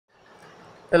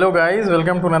Hello guys,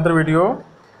 welcome to another video.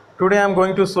 Today I am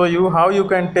going to show you how you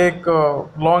can take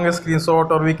long screenshot,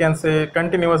 or we can say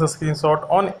continuous screenshot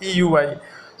on eUI.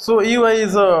 So eUI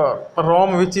is a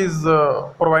ROM which is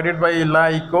provided by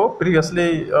LeEco.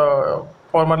 Previously,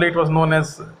 formerly it was known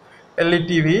as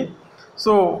LeTv.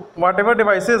 So whatever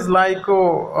devices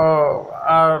LeEco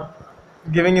are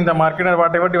giving in the market, and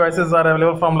whatever devices are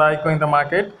available from LeEco in the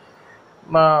market,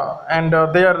 and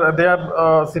they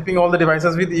are shipping all the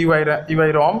devices with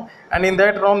eUI ROM, and in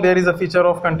that ROM there is a feature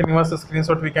of continuous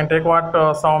screenshot we can take, what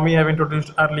Xiaomi have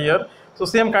introduced earlier. So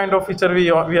same kind of feature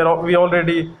we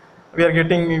already are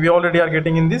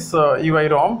getting in this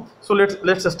eUI ROM. So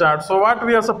let's start. So what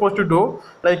we are supposed to do,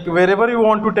 like wherever you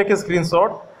want to take a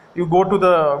screenshot, you go to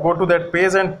that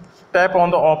page and tap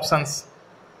on the options,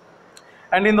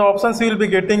 and in the options you will be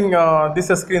getting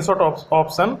this screenshot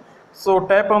option. So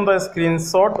tap on the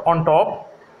screenshot on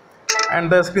top and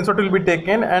the screenshot will be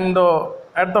taken, and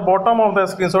at the bottom of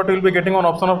the screenshot you will be getting an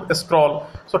option of scroll.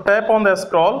 So tap on the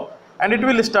scroll and it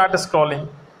will start scrolling.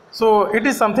 So it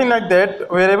is something like that.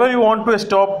 Wherever you want to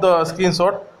stop the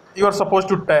screenshot, you are supposed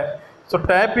to tap. So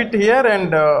tap it here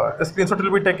and the screenshot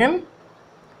will be taken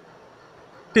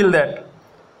till that.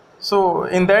 So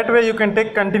in that way you can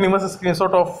take continuous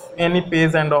screenshot of any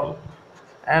page and all.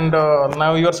 And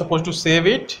now you are supposed to save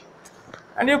it,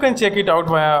 and you can check it out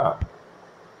via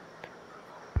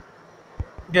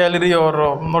gallery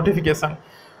or notification.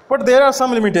 But there are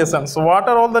some limitations. So what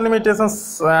are all the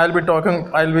limitations? I'll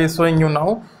be showing you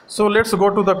now. So let's go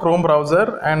to the Chrome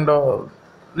browser and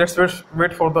let's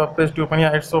wait for the page to open.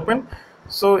 Yeah, it's open.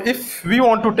 So if we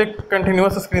want to take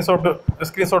continuous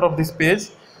screenshot of this page,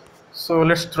 so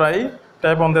let's try.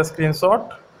 Tap on the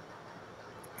screenshot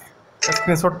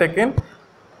taken,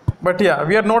 but yeah,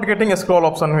 we are not getting a scroll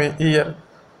option here.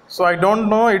 So I don't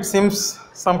know, it seems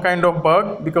some kind of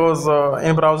bug, because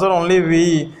in browser only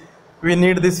we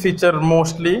need this feature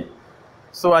mostly.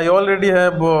 So I already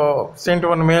have sent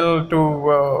one mail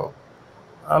to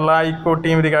LeEco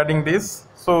team regarding this.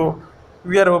 So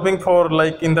we are hoping for,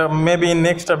 like, maybe in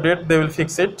next update they will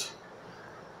fix it.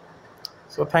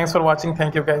 So thanks for watching.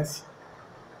 Thank you guys.